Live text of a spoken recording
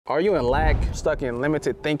Are you in lack, stuck in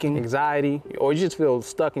limited thinking, anxiety, or you just feel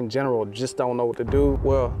stuck in general, just don't know what to do?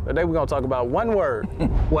 Well, today we're gonna talk about one word.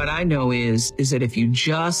 What I know is that if you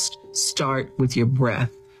just start with your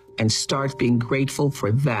breath and start being grateful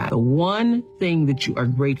for that, the one thing that you are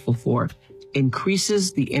grateful for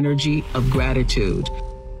increases the energy of gratitude.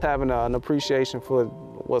 Having an appreciation for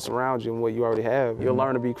what's around you and what you already have, you'll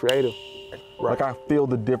learn to be creative. Right. Like I feel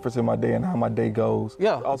the difference in my day and how my day goes.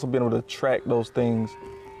 Yeah. Also being able to track those things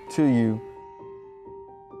to you.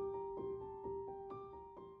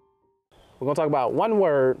 We're gonna talk about one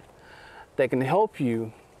word that can help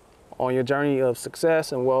you on your journey of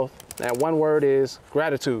success and wealth. That one word is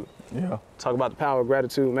gratitude. Yeah. Talk about the power of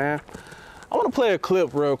gratitude, man. I wanna play a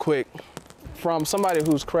clip real quick from somebody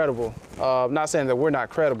who's credible. Not saying that we're not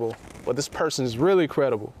credible, but this person is really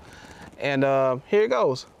credible. And here it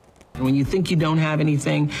goes. When you think you don't have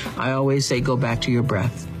anything, I always say go back to your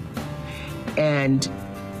breath. And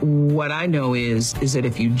what I know is that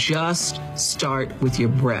if you just start with your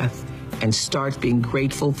breath and start being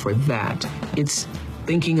grateful for that, it's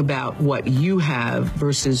thinking about what you have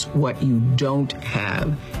versus what you don't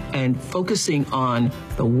have and focusing on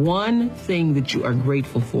the one thing that you are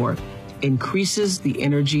grateful for increases the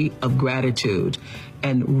energy of gratitude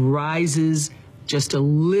and rises just a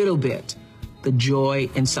little bit the joy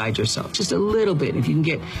inside yourself, just a little bit. If you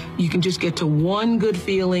can just get to one good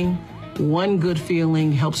feeling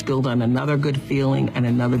helps build on another good feeling and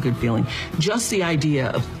another good feeling. Just the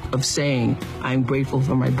idea of saying, I'm grateful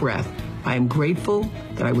for my breath. I am grateful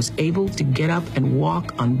that I was able to get up and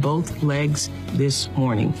walk on both legs this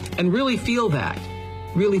morning and really feel that.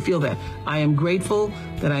 Really feel that. I am grateful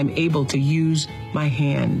that I'm able to use my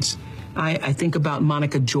hands. I think about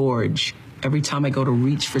Monica George every time I go to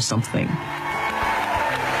reach for something.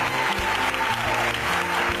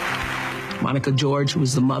 Monica George, who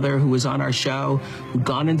was the mother who was on our show, who'd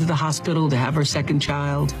gone into the hospital to have her second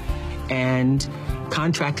child and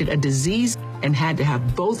contracted a disease and had to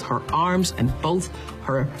have both her arms and both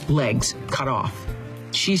her legs cut off.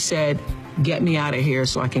 She said, get me out of here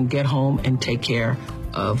so I can get home and take care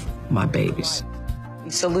of my babies. We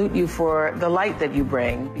salute you for the light that you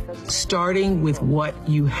bring. Starting with what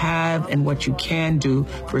you have and what you can do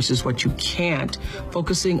versus what you can't,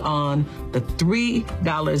 focusing on the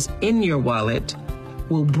 $3 in your wallet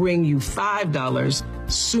will bring you $5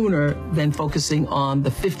 sooner than focusing on the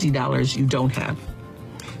 $50 you don't have.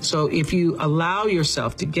 So if you allow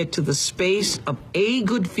yourself to get to the space of a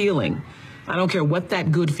good feeling, I don't care what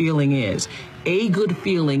that good feeling is, a good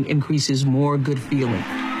feeling increases more good feeling.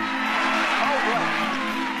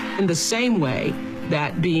 In the same way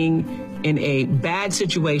that being in a bad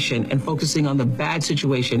situation and focusing on the bad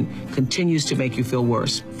situation continues to make you feel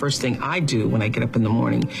worse. First thing I do when I get up in the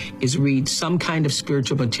morning is read some kind of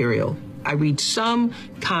spiritual material. I read some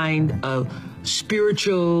kind of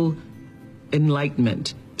spiritual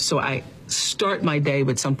enlightenment. So I start my day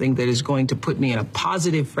with something that is going to put me in a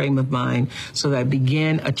positive frame of mind so that I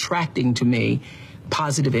begin attracting to me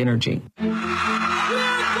positive energy.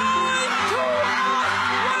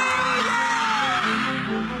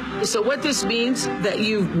 So what this means that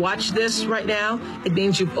you've watched this right now, it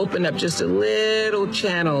means you've opened up just a little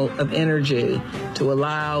channel of energy to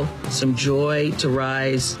allow some joy to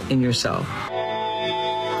rise in yourself.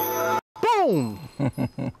 Boom!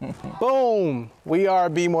 Boom! We are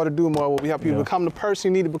Be More to Do More, where we help you become the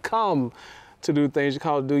person you need to become to do things. You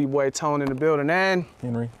call it Do Your Boy Tone in the building. And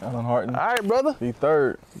Henry, Allen Harton. All right, brother. Be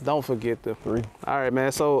third. Don't forget the 3. All right,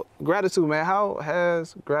 man. So gratitude, man. How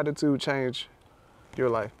has gratitude changed your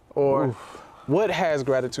life? Or what has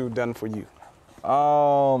gratitude done for you? A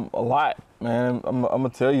lot, man. I'm gonna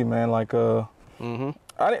tell you, man. Like, I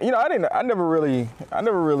never really,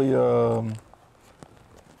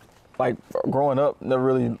 like growing up, never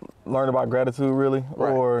really learned about gratitude, really.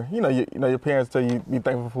 Right. Or your parents tell you be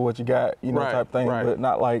thankful for what you got, type thing, but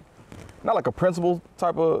not like a principle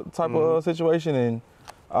type of situation. And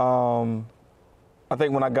I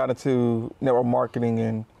think when I got into network marketing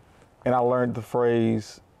and I learned the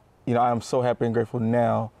phrase, I am so happy and grateful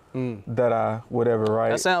now that I whatever,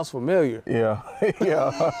 right? That sounds familiar. Yeah,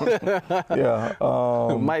 yeah,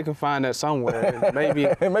 yeah. Mike can find that somewhere. Maybe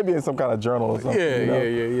in some kind of journal or something.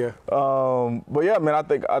 Yeah. But yeah, man, I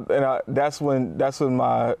think that's when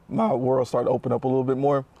my world started to open up a little bit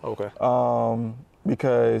more. Okay.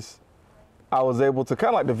 Because I was able to,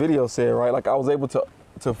 kind of like the video said, right? Like I was able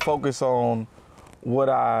to focus on what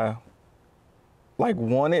I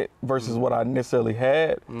wanted versus what I necessarily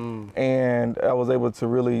had. And I was able to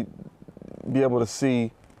really be able to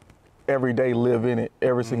see every day, live in it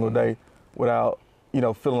every single day without,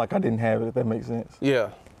 feeling like I didn't have it, if that makes sense.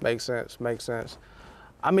 Yeah, makes sense.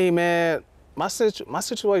 I mean, man, my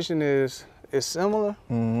situation is similar,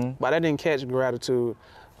 but I didn't catch gratitude.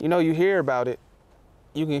 You know, you hear about it.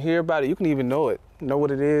 You can hear about it. You can even know it, know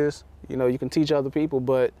what it is. You know, you can teach other people,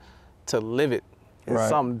 but to live it is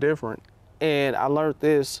something different. And I learned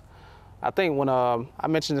this, I think when I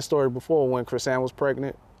mentioned the story before when Chrisanne was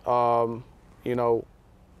pregnant. You know,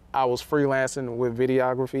 I was freelancing with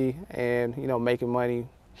videography and, you know, making money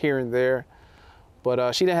here and there.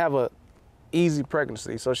 But she didn't have a easy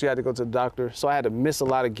pregnancy, so she had to go to the doctor. So I had to miss a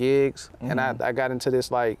lot of gigs, and I got into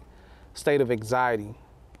this like state of anxiety.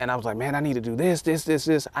 And I was like, man, I need to do this.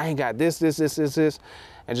 I ain't got this.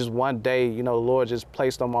 And just one day, you know, the Lord just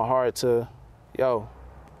placed on my heart to, yo,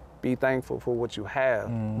 be thankful for what you have.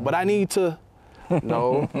 But I need to,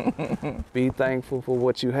 no, be thankful for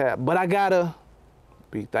what you have. But I gotta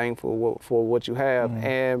be thankful for what you have.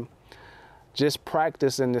 And just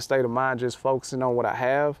practicing this state of mind, just focusing on what I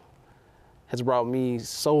have, has brought me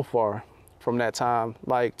so far from that time.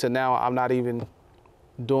 Like to now, I'm not even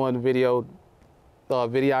doing videography,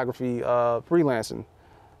 freelancing.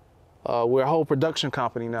 We're a whole production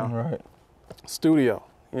company now. Right. Studio.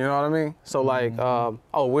 You know what I mean? So like,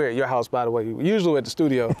 oh, we're at your house, by the way. Usually at the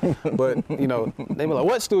studio, but you know, they be like,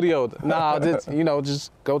 what studio? Nah, just, you know,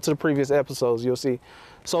 just go to the previous episodes, you'll see.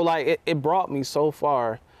 So like, it brought me so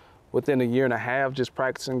far within a year and a half, just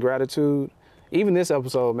practicing gratitude. Even this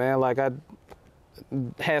episode, man, like I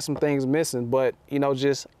had some things missing, but you know,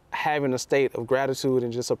 just having a state of gratitude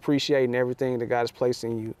and just appreciating everything that God has placed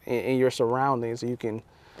in you, in your surroundings, so you can,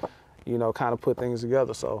 you know, kind of put things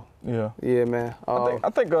together. So yeah, man. I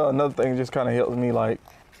think another thing just kind of helps me. Like,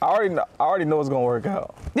 I already know it's gonna work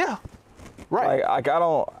out. Yeah, right. Like I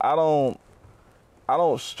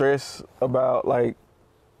don't stress about like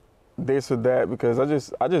this or that because I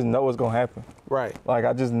just know it's gonna happen. Right. Like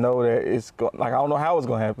I just know that like I don't know how it's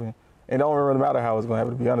gonna happen. It don't really matter how it's gonna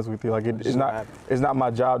happen. To be honest with you, like it's not my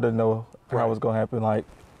job to know how it's gonna happen. Like,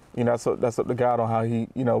 you know, that's up to God on how He,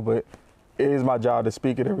 you know, but it is my job to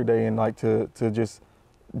speak it every day and like to just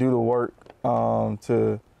do the work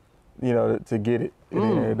to, you know, to get it at the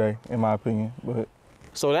end of the day, in my opinion. But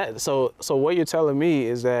so what you're telling me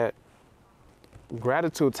is that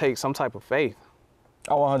gratitude takes some type of faith.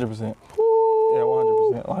 Oh, 100%. Yeah,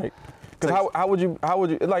 100%. Like, because how would you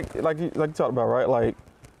like you talked about, right?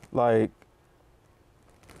 Like,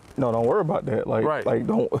 no, don't worry about that. Like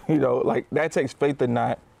don't, you know, like that takes faith to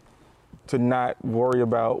not worry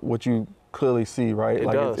about what you clearly see, right?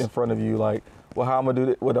 It's in front of you. Like, well, how I'm gonna do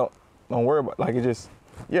that? Well, don't worry about. Like, it just,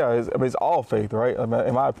 yeah. It's all faith, right? I mean,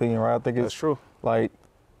 in my opinion, right? I think that's true. Like,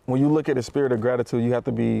 when you look at the spirit of gratitude, you have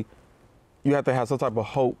to have some type of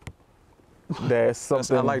hope that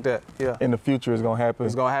something I like that. Yeah. In the future is gonna happen.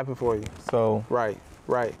 It's gonna happen for you. So right.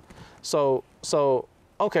 So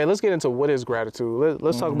okay, let's get into what is gratitude.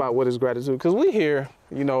 Let's talk about what is gratitude, because we hear,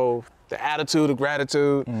 you know, the attitude of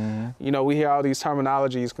gratitude. You know, we hear all these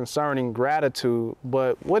terminologies concerning gratitude,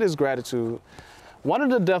 but what is gratitude? One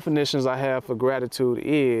of the definitions I have for gratitude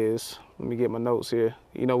is, let me get my notes here.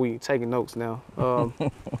 You know, we taking notes now.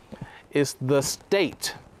 It's the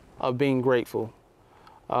state of being grateful,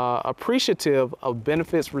 appreciative of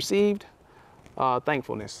benefits received,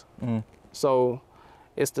 thankfulness. So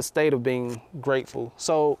it's the state of being grateful.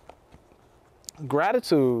 So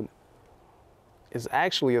gratitude is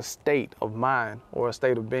actually a state of mind or a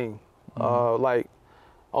state of being. Like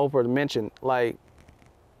Oprah mentioned, like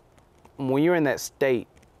when you're in that state,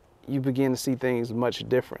 you begin to see things much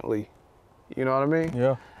differently. You know what I mean?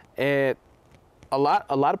 Yeah. And a lot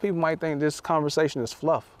of people might think this conversation is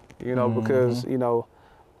fluff, you know, because, you know,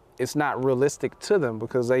 it's not realistic to them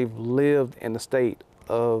because they've lived in a state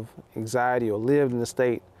of anxiety or lived in a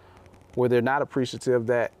state where they're not appreciative,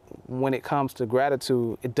 that when it comes to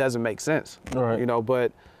gratitude, it doesn't make sense. Right. You know,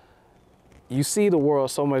 but you see the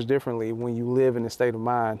world so much differently when you live in a state of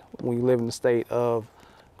mind, when you live in a state of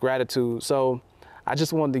gratitude. So I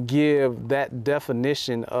just wanted to give that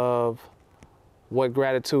definition of what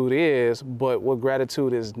gratitude is, but what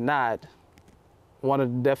gratitude is not. One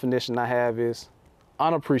of the definitions I have is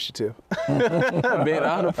unappreciative. Being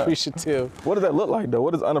unappreciative. What does that look like, though?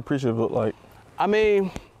 What does unappreciative look like? I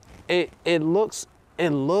mean, it looks,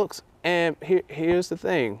 and here's the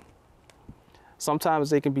thing.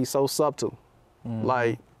 Sometimes it can be so subtle.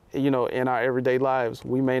 Like, you know, in our everyday lives,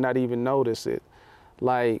 we may not even notice it.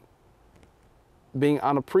 Like, being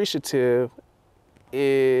unappreciative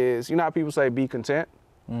is, you know how people say be content?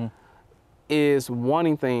 Is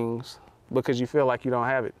wanting things because you feel like you don't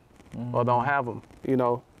have it or don't have them. You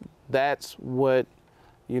know, that's what,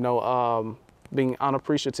 you know, being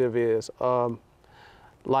unappreciative is.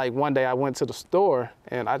 Like one day I went to the store,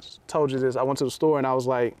 and I just told you this, I went to the store and I was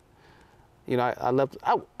like, you know,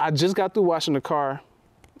 I just got through washing the car.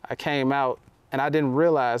 I came out and I didn't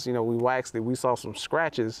realize, you know, we waxed it. We saw some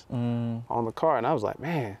scratches on the car, and I was like,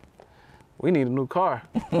 man, we need a new car,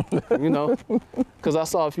 you know, because I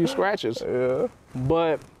saw a few scratches. Yeah.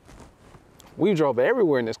 But we drove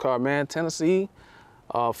everywhere in this car, man. Tennessee,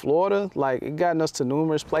 Florida, like it gotten us to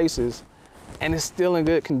numerous places, and it's still in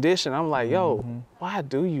good condition. I'm like, yo, why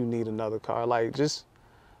do you need another car? Like, just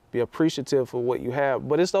be appreciative for what you have.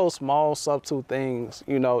 But it's those small, subtle things,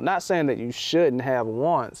 you know, not saying that you shouldn't have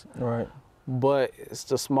wants, Right. but it's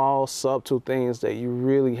the small, subtle things that you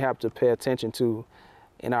really have to pay attention to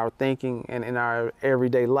in our thinking and in our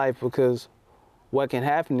everyday life, because what can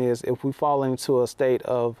happen is if we fall into a state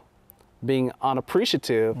of being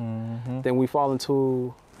unappreciative, then we fall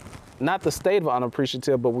into, not the state of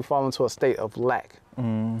unappreciative, but we fall into a state of lack.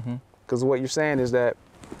 Because what you're saying is that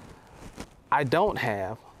I don't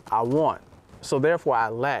have, I want. So therefore I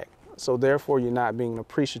lack. So therefore you're not being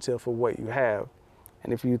appreciative for what you have.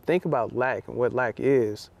 And if you think about lack and what lack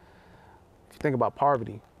is, if you think about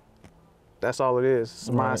poverty, that's all it is. It's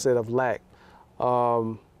a mindset of lack.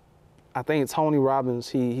 I think Tony Robbins,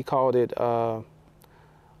 he called it the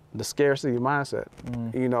scarcity mindset.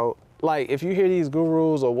 You know, like if you hear these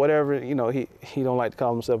gurus or whatever, you know, he don't like to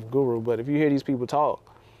call himself a guru, but if you hear these people talk,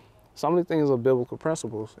 some of the things are biblical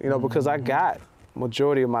principles, you know, because I got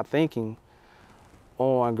majority of my thinking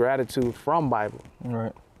on gratitude from Bible.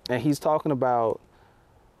 Right. And he's talking about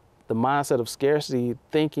the mindset of scarcity,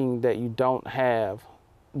 thinking that you don't have,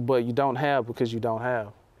 but you don't have because you don't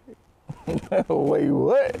have. Wait,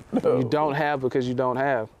 what? No. You don't have because you don't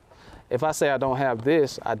have. If I say I don't have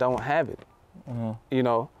this, I don't have it. You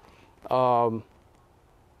know,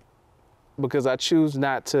 because I choose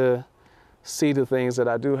not to see the things that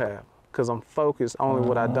I do have, because I'm focused only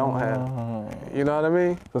what I don't have. You know what I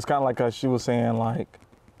mean? It's kind of like she was saying, like,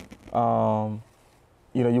 you know,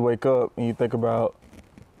 you wake up and you think about,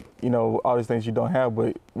 you know, all these things you don't have,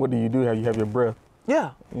 but what do? You have your breath.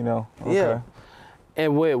 Yeah. You know? Okay. Yeah.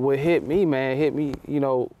 And what hit me, man, you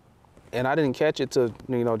know, and I didn't catch it till,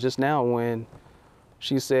 you know, just now when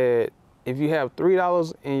she said, if you have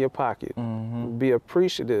 $3 in your pocket, be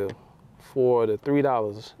appreciative for the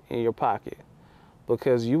 $3 in your pocket,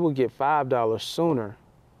 because you will get $5 sooner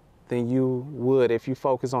than you would if you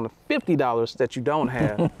focus on the $50 that you don't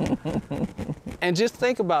have. And just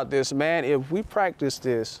think about this, man. If we practice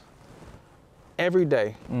this every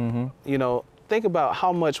day, you know, think about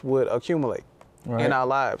how much would accumulate in our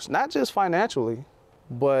lives, not just financially,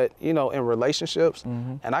 but, you know, in relationships.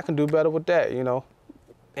 And I can do better with that, you know,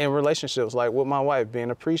 in relationships, like with my wife, being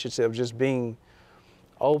appreciative, just being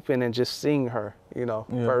open and just seeing her, you know,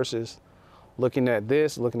 versus looking at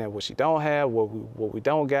this, looking at what she don't have, what we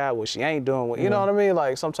don't got, what she ain't doing. You know what I mean?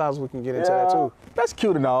 Like sometimes we can get into that too. That's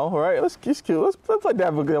cute and all, right? It's cute. Let's play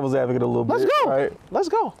devil's advocate a little bit. Let's go. Right? Let's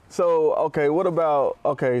go. So, okay, what about,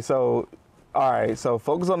 so, all right, so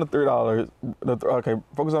focus on the $3.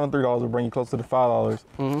 Focus on the $3 will bring you close to the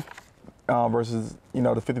 $5 versus, you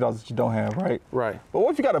know, the $50 that you don't have, right? Right. But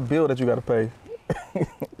what if you got a bill that you got to pay?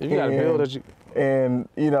 You got a bill that you... And,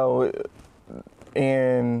 you know,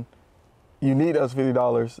 and you need those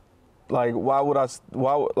 $50. Like, why would those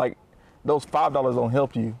 $5 don't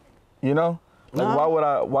help you, you know? Like,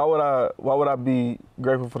 why would I be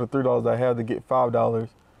grateful for the $3 I have to get $5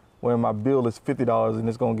 when my bill is $50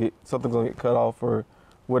 and something's gonna get cut off or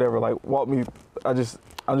whatever? Like, walk me. I'm just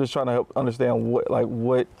trying to help understand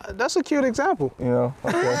what. That's a cute example. You know.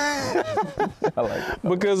 Okay. I like it.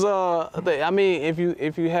 Because I mean, if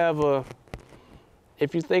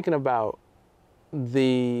you're thinking about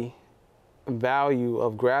the value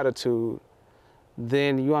of gratitude,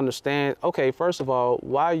 then you understand, okay, first of all,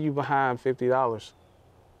 why are you behind $50?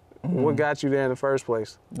 What got you there in the first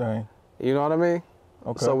place? Dang. You know what I mean?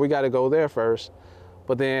 Okay. So we got to go there first.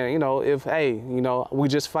 But then, you know, if, hey, you know, we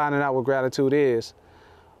just finding out what gratitude is,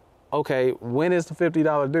 okay, when is the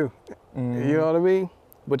 $50 due? You know what I mean?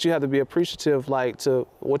 But you have to be appreciative, like, to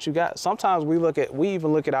what you got. Sometimes we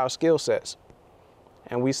even look at our skill sets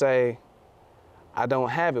and we say, I don't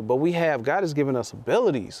have it, but God has given us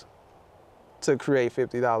abilities to create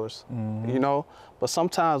 $50, you know? But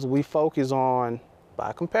sometimes we focus on,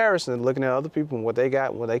 by comparison, looking at other people and what they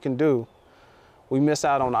got, what they can do. We miss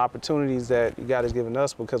out on the opportunities that God has given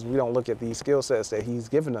us because we don't look at these skill sets that He's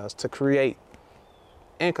given us to create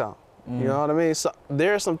income. You know what I mean? So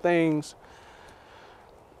there are some things,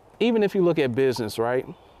 even if you look at business, right?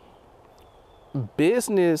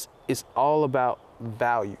 Business is all about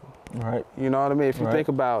value. Right. You know what I mean? If you think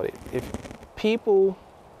about it, if people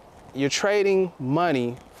you're trading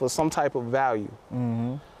money for some type of value.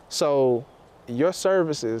 So your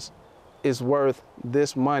services is worth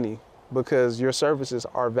this money because your services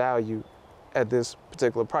are valued at this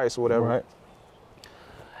particular price or whatever. Right.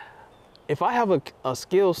 If I have a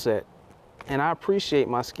skill set and I appreciate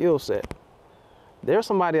my skill set, there's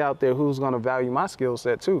somebody out there who's going to value my skill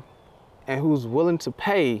set too, and who's willing to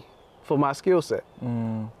pay for my skill set,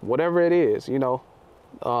 whatever it is, you know,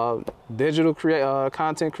 digital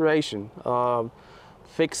content creation,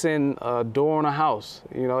 fixing a door on a house.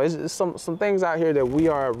 You know, it's some things out here that we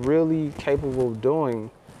are really capable of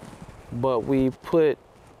doing, but we put,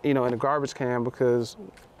 you know, in a garbage can because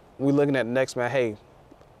we're looking at the next man. Hey,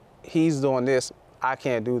 he's doing this, I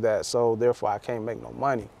can't do that, so therefore I can't make no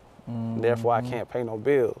money. Therefore I can't pay no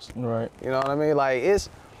bills. Right. You know what I mean? Like,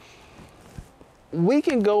 we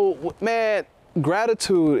can go, man,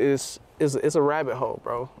 gratitude is a rabbit hole,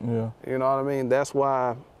 bro. Yeah. You know what I mean? That's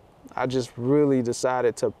why I just really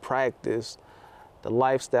decided to practice the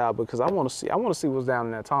lifestyle, because I want to see what's down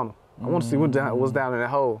in that tunnel. I want to see what's down in that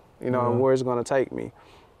hole, you know, and where it's going to take me.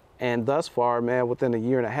 And thus far, man, within a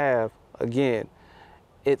year and a half, again,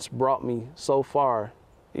 it's brought me so far,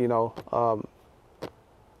 you know.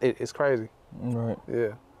 It's crazy. Right.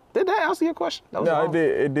 Yeah. Did that answer your question? That was No, long.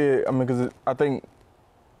 it did. I mean, because I think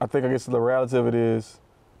I guess the reality of it is,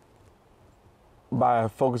 by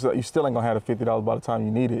focusing, you still ain't gonna have the $50 by the time you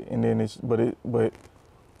need it, and then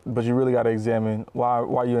but you really got to examine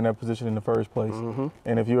why you're in that position in the first place.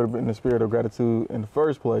 And if you were in the spirit of gratitude in the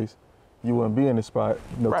first place, you wouldn't be in this spot,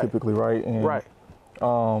 you know, typically, right? And, right.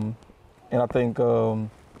 And I think the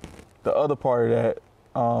other part of that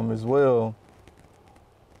as well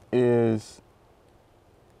is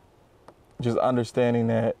just understanding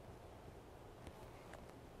that.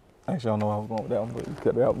 Actually, I don't know how I was going with that one, but you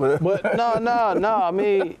cut it out. But no. I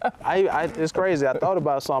mean, it's crazy. I thought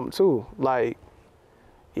about something too. Like,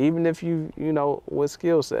 even if you know, with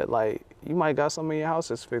skill set, like, you might got something in your house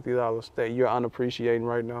that's $50 that you're unappreciating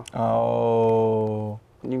right now. Oh.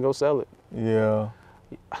 You can go sell it. Yeah.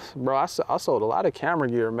 Bro, I sold a lot of camera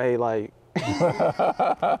gear made like,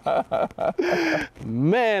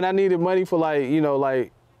 man, I needed money for like, you know,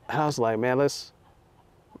 like, I was like, man,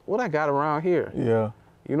 what I got around here? Yeah.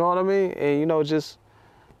 You know what I mean? And, you know, just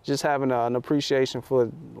having an appreciation for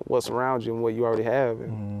what's around you and what you already have,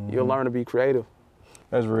 and you'll learn to be creative.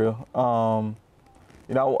 That's real.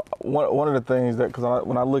 You know, one of the things that, because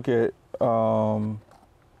when I look at,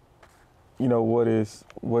 you know, what is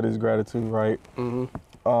gratitude, right?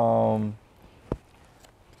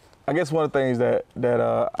 I guess one of the things that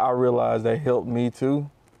I realized that helped me too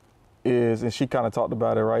is, and she kind of talked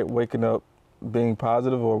about it, right? Waking up being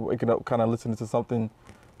positive, or waking up kind of listening to something.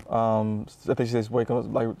 I think she says waking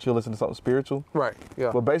up like she'll listen to something spiritual. Right.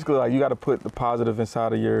 Yeah. But basically, like, you got to put the positive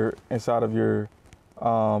inside of your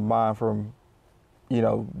mind from, you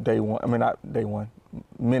know, day one. I mean, not day one,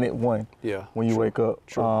 minute one. Yeah. When you wake up.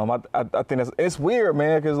 True. I think it's weird,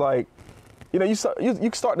 man, because like, you know, you start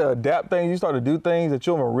to adapt things, you start to do things that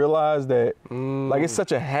you don't even realize that, like, it's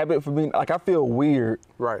such a habit for me. Like, I feel weird.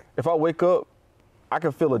 Right. If I wake up, I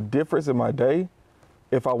can feel a difference in my day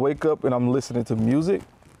if I wake up and I'm listening to music,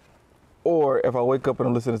 or if I wake up and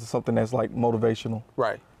I'm listening to something that's like motivational.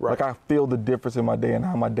 Right. Like, I feel the difference in my day and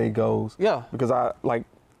how my day goes. Yeah. Because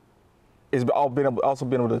it's also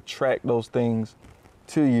been able to track those things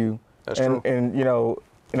to you. That's true. And you know,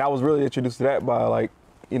 and I was really introduced to that by, like,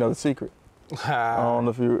 you know, The Secret. I don't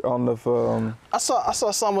know if I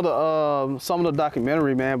saw some of the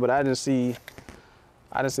documentary, man, but I didn't see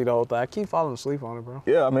the whole thing. I keep falling asleep on it, bro.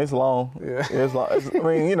 Yeah, I mean, it's long. Yeah. It's long. I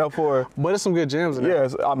mean, you know, but it's some good gems in there.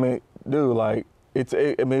 Yes, I mean, dude, like,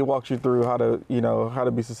 it walks you through how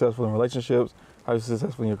to be successful in relationships, how to be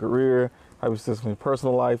successful in your career, how to be successful in your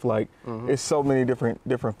personal life. Like, it's so many different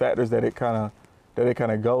factors that it kind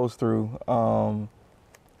of goes through.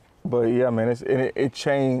 But yeah, man, it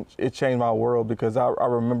changed my world, because I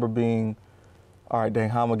remember being, all right, dang,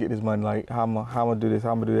 how I'm gonna get this money? Like, how I'm gonna do this?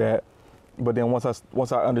 How I'm gonna do that? But then once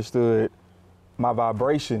I understood my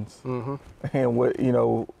vibrations and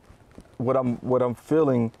what I'm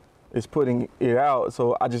feeling is putting it out,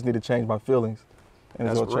 so I just need to change my feelings, and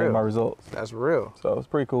it's gonna change my results. That's real. So it's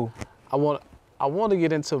pretty cool. I want to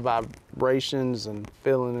get into vibrations and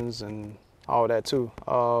feelings and all that too,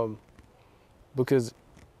 because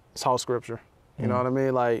it's all scripture. You know what I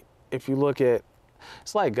mean? Like, if you look at,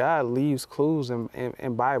 it's like God leaves clues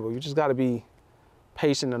in Bible. You just got to be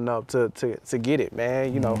patient enough to get it,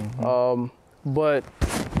 man. You know. But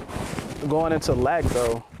going into lack,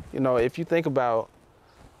 though, you know, if you think about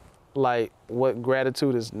like what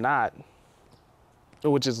gratitude is not,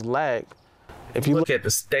 which is lack, if you look at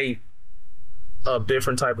the state of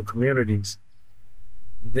different type of communities,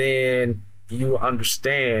 then you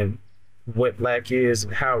understand what Black is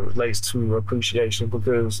and how it relates to appreciation.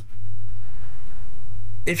 Because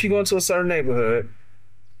if you go into a certain neighborhood,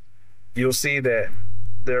 you'll see that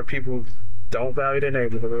there are people who don't value their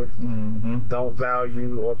neighborhood, don't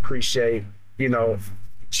value or appreciate,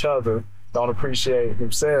 each other, don't appreciate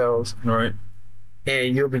themselves. Right.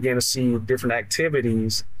 And you'll begin to see different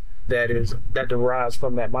activities that derives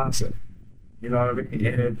from that mindset. You know what I mean?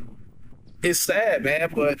 And it's sad,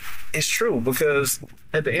 man, but it's true, because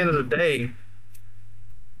at the end of the day,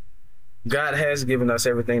 God has given us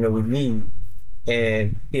everything that we need,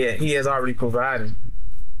 and he has already provided.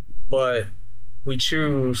 But we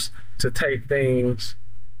choose to take things,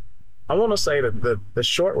 I want to say the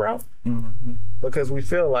short route, because we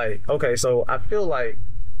feel like, okay, so I feel like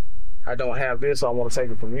I don't have this, so I want to take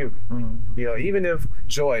it from you. Even if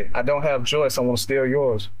I don't have joy, so I want to steal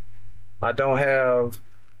yours. I don't have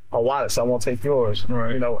a wallet, so I won't take yours.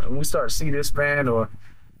 Right. And we start to see this, man, or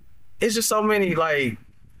it's just so many like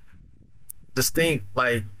distinct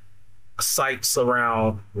like sites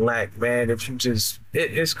around lack, man. If you just,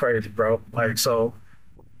 it's crazy, bro. Like, so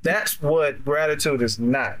that's what gratitude is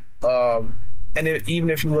not. And even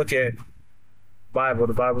if you look at Bible,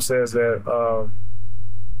 the Bible says that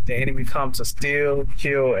the enemy comes to steal,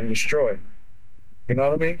 kill, and destroy. You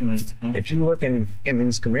know what I mean? If you look in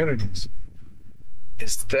these communities,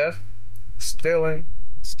 it's theft, stealing,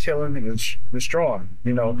 it's killing, and it's destroying,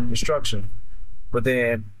 destruction. But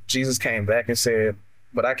then Jesus came back and said,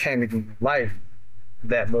 but I came to give you life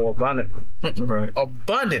that more abundantly. Right.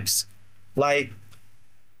 Abundance. Like,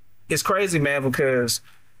 it's crazy, man, because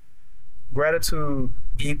gratitude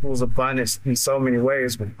equals abundance in so many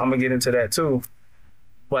ways. But I'm going to get into that too.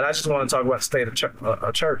 But I just want to talk about the state of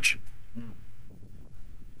church.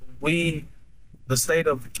 The state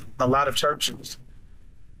of a lot of churches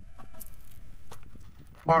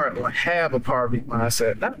have a poverty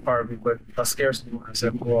mindset, not a poverty, but a scarcity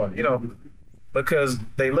mindset for, because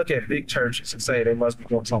they look at big churches and say they must be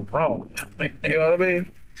doing something wrong. You know what I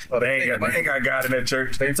mean? Well, they ain't got God in that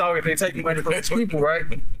church. They taking money from these people, right?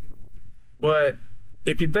 But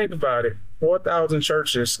if you think about it, 4,000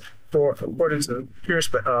 churches, according to Pew,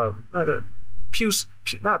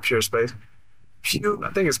 I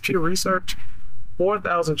think it's Pew Research,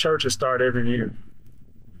 4,000 churches start every year,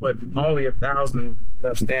 but only 1,000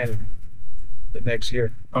 left standing the next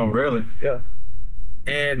year. Oh, really? Yeah.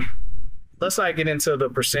 And let's not get into the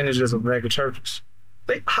percentages of mega churches.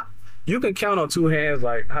 You can count on two hands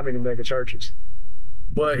like how many mega churches.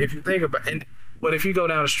 But if you think about it, but if you go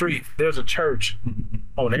down the street, there's a church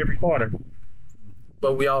on every corner.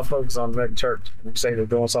 But we all focus on the mega church. We say they're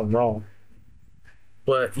doing something wrong.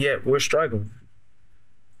 But yet we're struggling.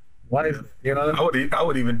 Why is it? I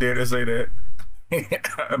would even dare to say that.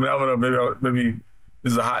 I mean, I don't know, maybe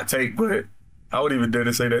this is a hot take, but I would even dare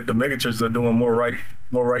to say that the mega churches are doing more right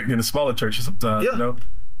than the smaller churches sometimes. Yeah.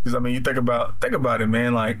 Because I mean, you think about it,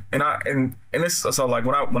 man. Like, and it's so like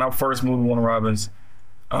when I first moved to Warner Robins,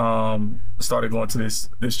 started going to this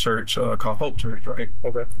church called Hope Church, right?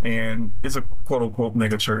 Okay. And it's a quote unquote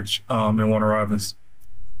mega church in Warner Robins.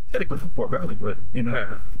 Technically from Fort Valley, but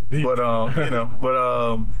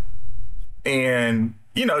and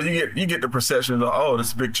you get the perception of,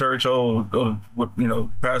 this big church,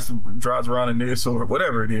 pastor drives around in this or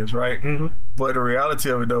whatever it is, right? But the reality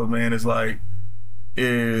of it though, man,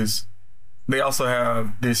 is they also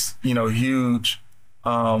have this huge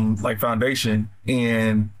like foundation,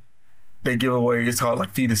 and they give away, it's called like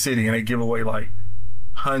Feed the City, and they give away like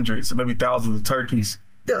hundreds, maybe thousands of turkeys.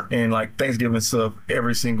 Yeah. And like Thanksgiving stuff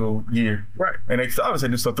every single year. Right. And they obviously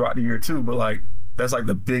do stuff throughout the year too, but like that's like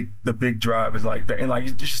the big drive is like that. And like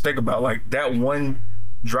you just think about like that one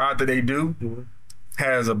drive that they do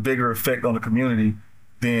has a bigger effect on the community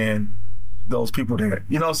than those people that,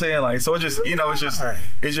 you know what I'm saying? Like, so it's just,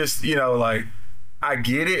 like, I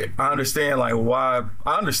get it. I understand like why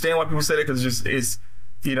people say that, because it's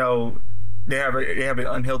they have an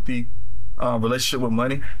unhealthy relationship with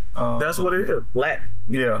money. That's what it is. Lack.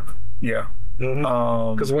 Yeah.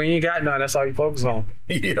 Because when you ain't got none, that's all you focus on.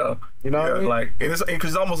 Yeah. You know what I mean? Like, because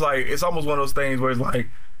it's almost one of those things where it's like,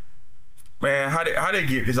 man, how they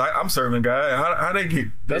get this? I'm serving God. How they get?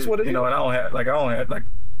 That's what it is. And I don't have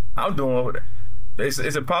I'm doing it.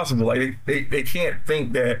 It's impossible. Like they can't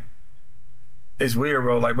think that it's weird,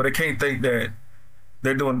 bro. Like, but they can't think that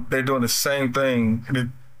they're doing the same thing. The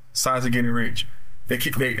signs of getting rich. They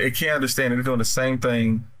can't understand that they're doing the same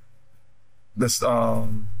thing. This the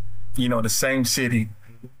same city,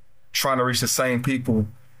 trying to reach the same people,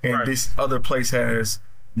 and this other place has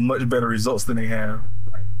much better results than they have.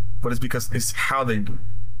 But it's because it's how they do it,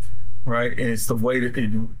 right? And it's the way that they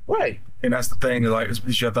do it. Right. And that's the thing that, like,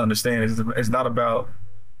 you have to understand is it's not about,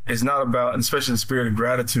 and especially the spirit of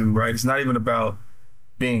gratitude, right? It's not even about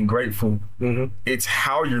being grateful. It's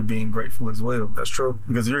how you're being grateful as well. That's true.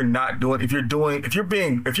 Because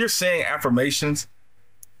if you're saying affirmations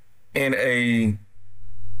in a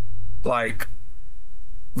like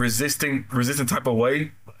resisting type of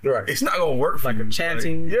way, right, it's not gonna work for like you. a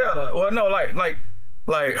chanting. Like, yeah. Well, no, like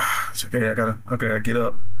okay, I get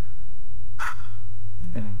up.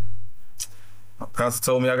 Pastor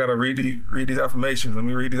told me I gotta read these affirmations. Let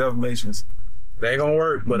me read these affirmations. They ain't gonna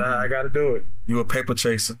work, but I gotta do it. You a paper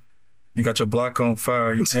chaser. You got your block on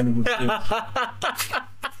fire. You handle with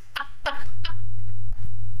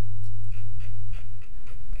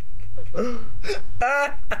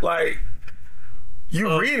like,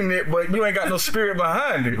 you reading it, but you ain't got no spirit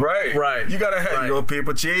behind it, right? Right. You gotta have your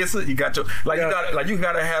paper chaser. You got your you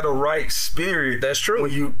gotta have the right spirit. That's true.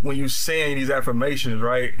 When you saying these affirmations,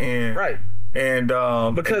 right? And right. And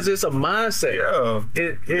because it's a mindset.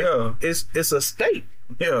 Yeah. It's a state.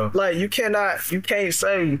 Yeah. Like you can't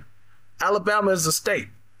say Alabama is a state.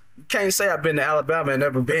 You can't say I've been to Alabama and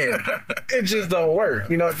never been. It just don't work.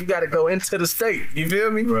 You got to go into the state. You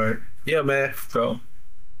feel me? Right. Yeah, man. So.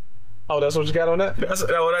 Oh, that's what you got on that? That's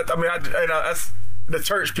the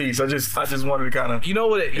church piece. I just wanted to kind of. You know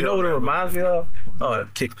what it reminds me of? Oh,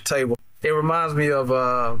 kick the table. It reminds me of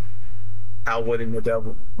outwitting the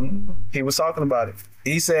devil. He was talking about it.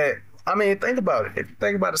 He said, think about it. If you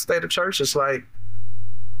think about the state of church, it's like,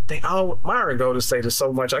 Myron go to say this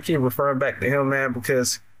so much. I keep referring back to him, man,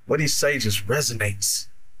 because what he say just resonates.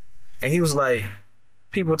 And he was like,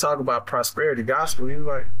 people talk about prosperity gospel. He was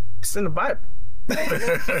like, it's in the Bible.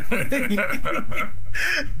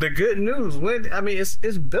 The good news,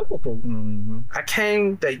 it's biblical. I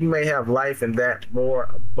came that you may have life and that more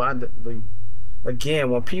abundantly. Again,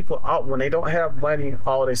 when they don't have money,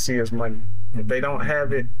 all they see is money. If they don't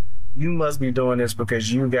have it, you must be doing this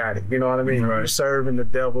because you got it. You know what I mean? Right. You're serving the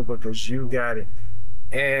devil because you got it.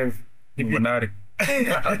 And Illuminati.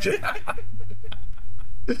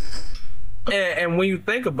 And when you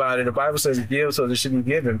think about it, the Bible says give so there should be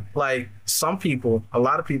given. Like a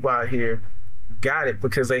lot of people out here got it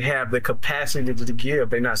because they have the capacity to give.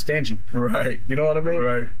 They're not stingy. Right. You know what I mean?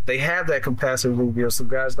 Right. They have that capacity to give, so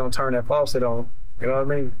guys don't turn that faucet on. You know what I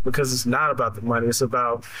mean? Because it's not about the money. It's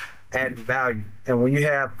about adding value. And when you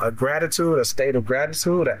have a gratitude, a state of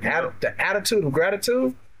gratitude, the attitude of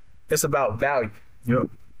gratitude, it's about value. Yep.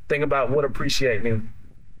 Think about what appreciate means.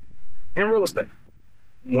 In real estate.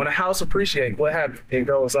 When a house appreciates, what happens? It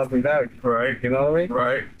goes up in value. Right. You know what I mean?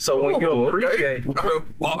 Right. So when you appreciate...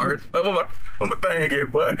 Bars. I'm a thing here,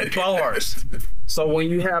 but... Bars. So when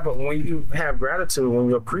you have gratitude, when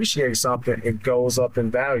you appreciate something, it goes up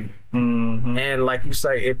in value. And like you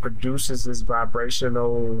say, it produces this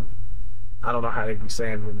vibrational... I don't know how they be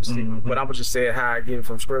saying it in the city, but I'm going to just say it how I get it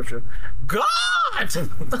from scripture. God!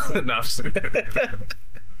 No, I'm saying.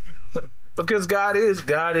 Because God is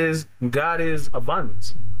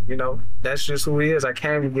abundance. That's just who he is. I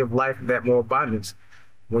can't even give life that more abundance.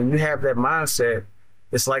 When you have that mindset,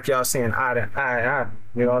 it's like y'all saying eye to eye.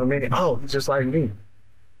 You know what I mean? Oh, he's just like me.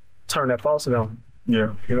 Turn that faucet on.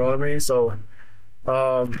 Yeah. You know what I mean? So,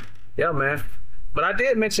 yeah, man. But I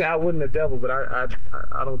did mention I wouldn't the devil, but I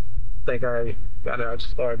don't think I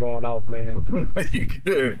just started going off, man. You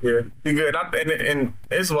good. Yeah. You good. And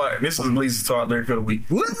this leads to our lyric of the week.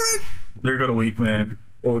 Lyric of the week, man.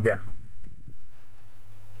 What we got?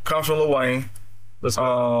 Comes from Lil Wayne. Let's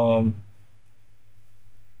go.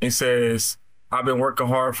 It says, I've been working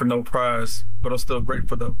hard for no prize, but I'm still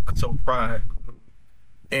grateful to show pride.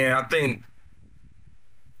 And I think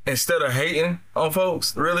instead of hating on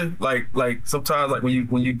folks, really, like sometimes like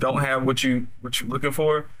when you don't have what you're looking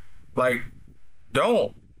for, like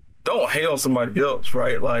don't hate on somebody else,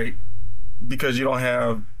 right? Like because you don't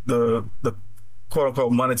have the quote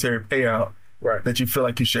unquote monetary payout right that you feel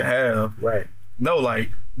like you should have. Right. No,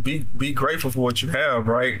 like be grateful for what you have,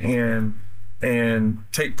 right? And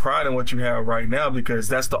take pride in what you have right now, because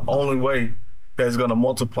that's the only way that's gonna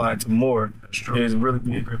multiply to more. That's true. Is really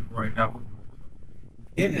being grateful right now.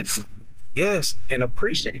 Yes, and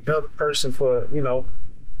appreciate the other person for,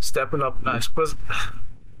 stepping up nice. Because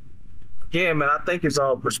again, man, I think it's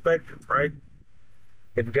all perspective, right?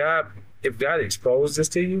 If God exposed this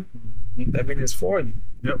to you, that means it's for you.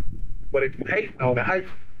 Yep. But if you hate on it,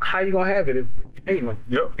 how you gonna have it if you hate on it?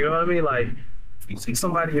 Yep. You know what I mean? Like, if you see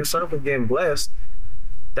somebody in your circle getting blessed,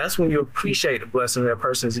 that's when you appreciate the blessing that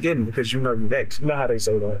person is getting, because you're next. You know how they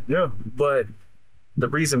say that. Yeah. But the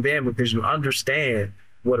reason being because you understand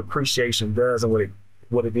what appreciation does and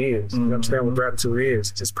what it is. You understand what gratitude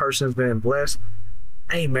is? This person's been blessed.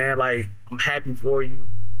 Hey man, like, I'm happy for you.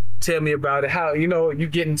 Tell me about it. How, you know, you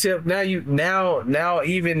getting tipped. Now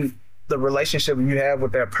even the relationship you have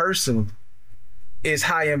with that person is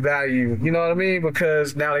high in value. You know what I mean?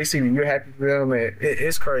 Because now they see that you're happy for them, and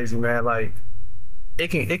it's crazy, man. Like, it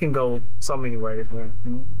can go so many ways, man.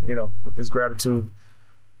 You know, with this gratitude.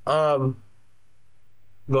 Going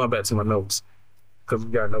back to my notes, because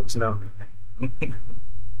we got notes now.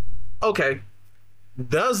 Okay.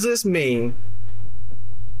 Does this mean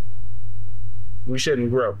we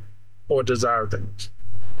shouldn't grow or desire things?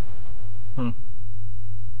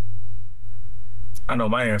 I know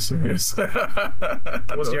my answer is.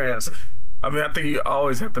 What's your answer? I mean, I think you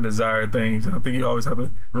always have to desire things. I think you always have to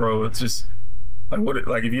grow. It's just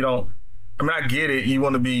like if you don't, I mean, I get it. You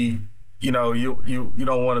want to be, you know, you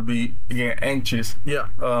don't want to be, again, anxious. Yeah.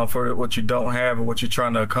 For what you don't have and what you're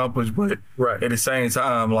trying to accomplish. But right. At the same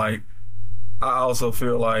time, like, I also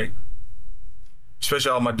feel like,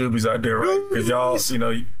 especially all my doobies out there, right? Because y'all, you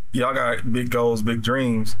know, y'all got big goals, big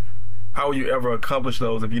dreams. How will you ever accomplish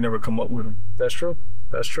those if you never come up with them? That's true.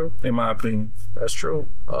 That's true. In my opinion. That's true.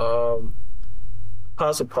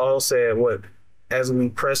 Apostle Paul said, what, as we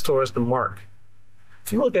press towards the mark.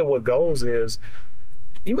 If you look at what goals is,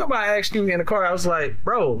 you remember I asked you in the car, I was like,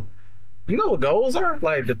 bro, you know what goals are?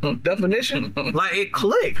 Like, the definition? Like, it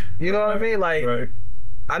clicked. You know what I mean? Like, right.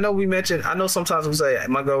 I know sometimes we say,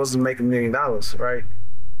 my goal is to make $1 million, right?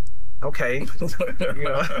 Okay. You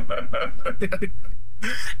know?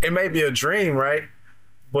 It may be a dream, right?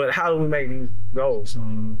 But how do we make these goals?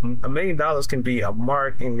 $1 million can be a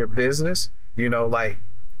mark in your business. You know, like,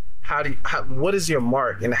 what is your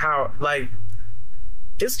mark, and how, like,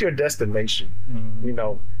 it's your destination, you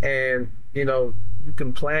know, and, you know, you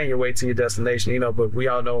can plan your way to your destination, you know, but we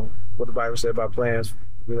all know what the Bible said about plans.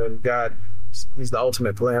 You know, God, he's the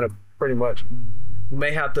ultimate planner, pretty much. You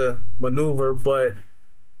may have to maneuver, but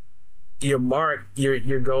your mark,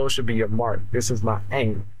 your goal should be your mark. This is my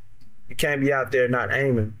aim. You can't be out there not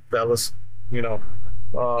aiming, fellas, you know.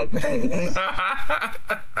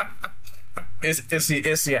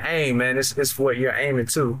 It's your aim, man. It's what you're aiming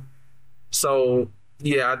to. So,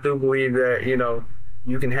 yeah, I do believe that, you know,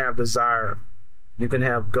 you can have desire, you can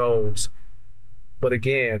have goals, but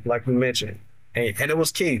again, like we mentioned, and it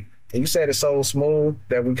was key, and you said it so smooth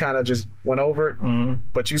that we kind of just went over it,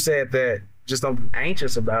 but you said that just don't be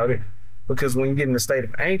anxious about it, because when you get in a state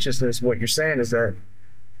of anxiousness, what you're saying is that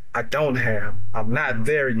I'm not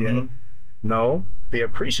there yet. No, be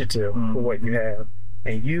appreciative for what you have,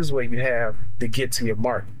 and use what you have to get to your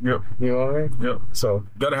mark. Yep. You know what I mean? Yep. So you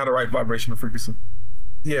gotta have the right vibrational frequency.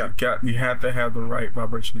 Yeah. You have to have the right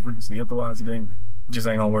vibrational frequency. Otherwise, it just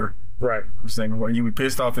ain't gonna work. Right. It just ain't gonna work. You be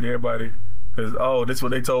pissed off at everybody because, oh, this is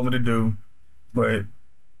what they told me to do. But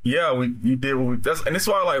yeah, you did what and that's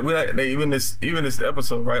why, like, even this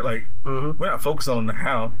episode, right? Like, we're not focused on the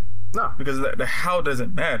how. No. Because the how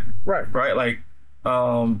doesn't matter. Right. Right? Like,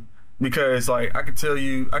 because, like, I can tell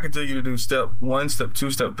you to do step 1, step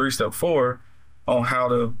 2, step 3, step 4 on how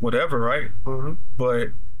to whatever, right? But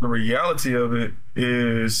the reality of it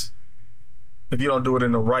is, if you don't do it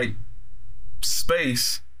in the right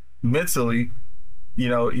space, mentally, you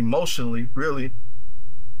know, emotionally, really,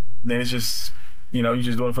 then it's just, you know, you're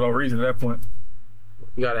just doing it for no reason at that point.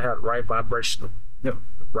 You gotta have the right vibrational, the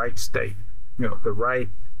right state, the right.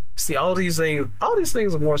 See, all these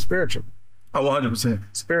things are more spiritual. Oh, 100%.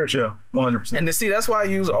 Spiritual. Yeah, 100%. And to see, that's why I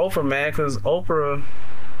use Oprah, man, because Oprah,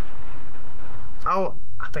 I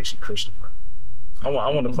think she's Christian, bro. I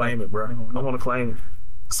want to claim it, bro. I want to claim it.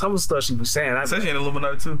 Some of the stuff she was saying. I said she in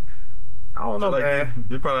Illuminati too. I don't know, like, man.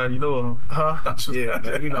 You probably, you know, yeah,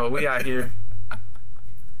 man, you know, we out here.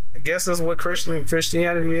 I guess that's what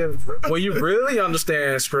Christianity is. When you really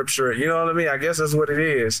understand scripture, you know what I mean? I guess that's what it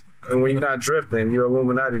is. And when you're not drifting, you're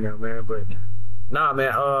Illuminati now, man. But nah,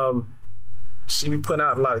 man, she be putting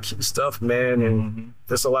out a lot of key stuff, man, and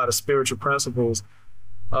there's a lot of spiritual principles.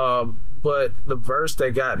 But the verse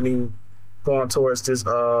that got me going towards this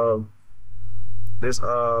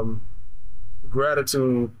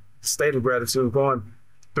gratitude, state of gratitude, going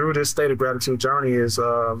through this state of gratitude journey is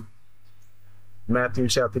Matthew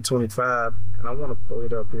chapter 25, and I want to pull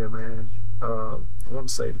it up here, man. I want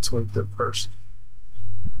to say the 25th verse.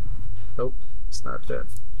 Nope, it's not that.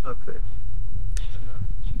 Up there.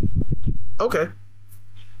 Okay.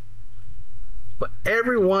 But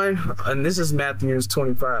everyone, and this is Matthew's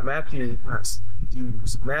 25, Matthew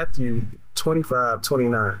 25,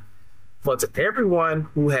 29. For to everyone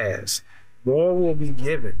who has, more will be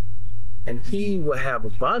given, and he will have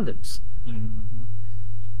abundance.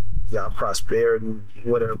 y'all prosperity,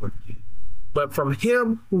 whatever. But from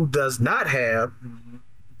him who does not have,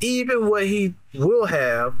 even what he will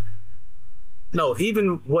have, no,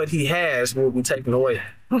 even what he has will be taken away.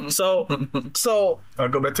 So I'll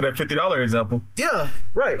go back to that $50 example. yeah,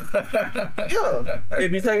 right. Yeah,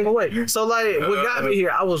 it'd be taken away. So like, what got me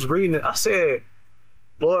here, I was reading it. I said,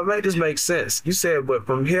 Lord, make this make sense. You said, but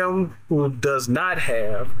from him who does not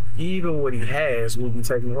have, even what he has will be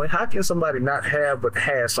taken away. How can somebody not have but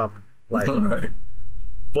have something? Like, Right.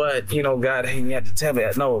 but you know, God, he had to tell me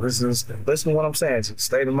that. No, listen to what I'm saying.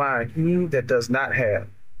 State of mind. He that does not have,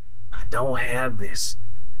 I don't have this.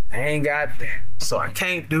 I ain't got that. So I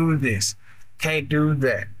can't do this. Can't do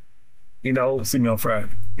that. You know, See me on Friday.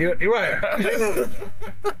 you're right.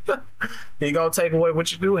 He gonna take away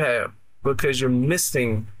what you do have because you're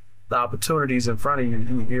missing the opportunities in front of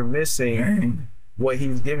you. You're missing what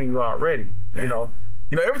he's giving you already. You know,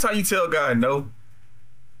 Every time you tell God no,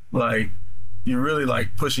 like, you're really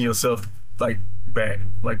like pushing yourself like back,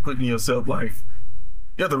 like putting yourself like,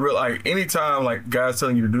 you have to real like anytime like God's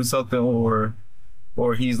telling you to do something or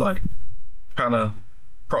he's like kind of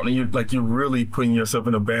prompting you, like you're really putting yourself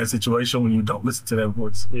in a bad situation when you don't listen to that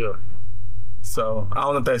voice. yeah. So I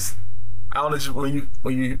don't know if that's, I don't know, just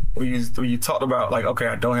when you talked about like, okay,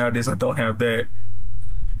 I don't have this, I don't have that.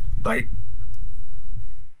 Like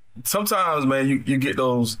sometimes, man, you get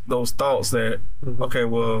those thoughts that, okay,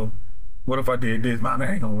 well, what if I did this? Man, that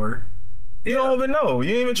ain't gonna work. You don't even know.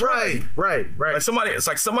 You ain't even try. Right. Like somebody,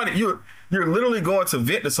 you're literally going to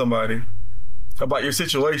vent to somebody about your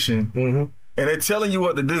situation, and they're telling you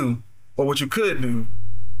what to do or what you could do.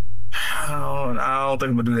 I don't think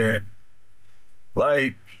I'm gonna do that.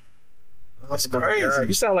 Like, that's crazy.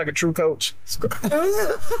 You sound like a true coach.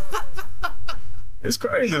 It's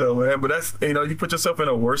crazy though, man. But that's, you put yourself in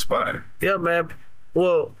a worse spot. Yeah, man.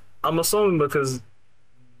 Well, I'm assuming because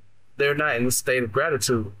they're not in the state of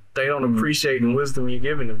gratitude. They don't appreciate the wisdom you're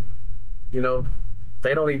giving them. You know,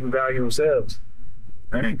 they don't even value themselves.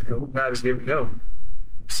 Who God is giving them.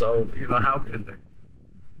 So, how can they?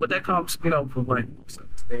 But that comes, from like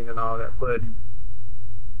self-esteem and all that. But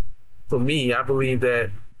for me, I believe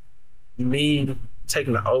that me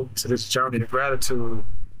taking the oath to this journey of gratitude,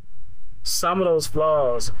 some of those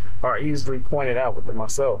flaws are easily pointed out within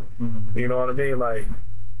myself. You know what I mean? Like,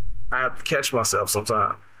 I have to catch myself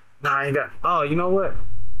sometimes. Nah, I ain't got, oh, you know what?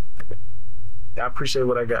 I appreciate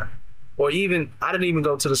what I got. Or even, I didn't even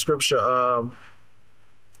go to the scripture,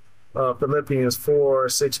 Philippians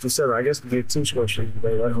 4:6-7. I guess we did 2 scriptures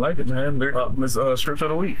today, I right? like it, man. It's scripture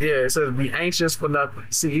of the week. Yeah, it says, be anxious for nothing.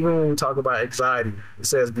 See, even when we talk about anxiety, it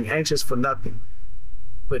says, be anxious for nothing.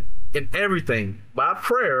 But in everything, by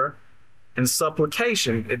prayer and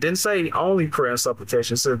supplication. It didn't say only prayer and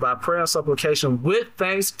supplication. It said by prayer and supplication with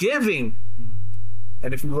thanksgiving.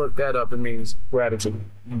 And if you look that up, it means gratitude.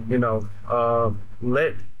 Look it up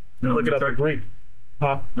in Greek.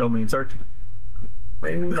 Huh? Don't mean turkey.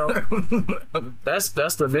 That's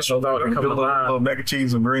the initial thought that comes to mind. Mac and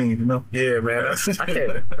cheese and greens, Yeah, man. I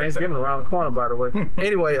can't. Thanksgiving around the corner, by the way.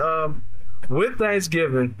 Anyway, with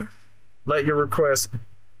thanksgiving, let your request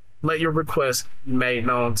be made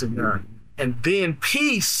known to God. And then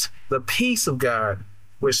peace, the peace of God,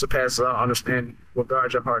 which surpasses all understanding, will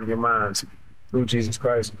guard your heart and your minds through Jesus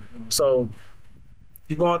Christ. So, if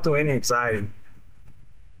you're going through any anxiety,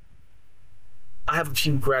 I have a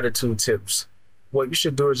few gratitude tips. What you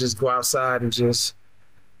should do is just go outside and just,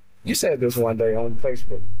 you said this one day on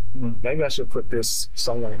Facebook. Maybe I should put this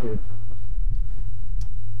somewhere here.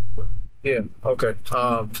 Yeah, okay.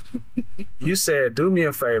 You said, do me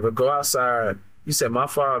a favor, go outside. You said my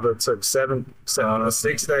father took 6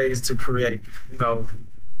 days to create,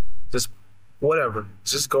 just whatever.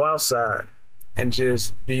 Just go outside and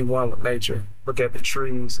just be one with nature. Look at the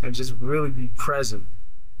trees and just really be present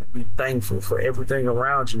and be thankful for everything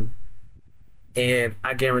around you. And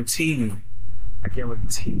I guarantee you,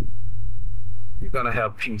 you're gonna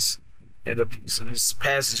have peace. And the peace and this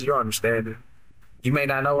passes your understanding. You may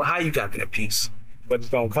not know how you got that peace, but it's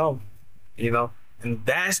gonna come, And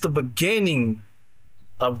that's the beginning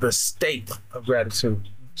of the state of gratitude.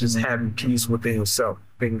 Just having peace within yourself,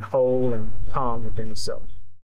 being whole and calm within yourself.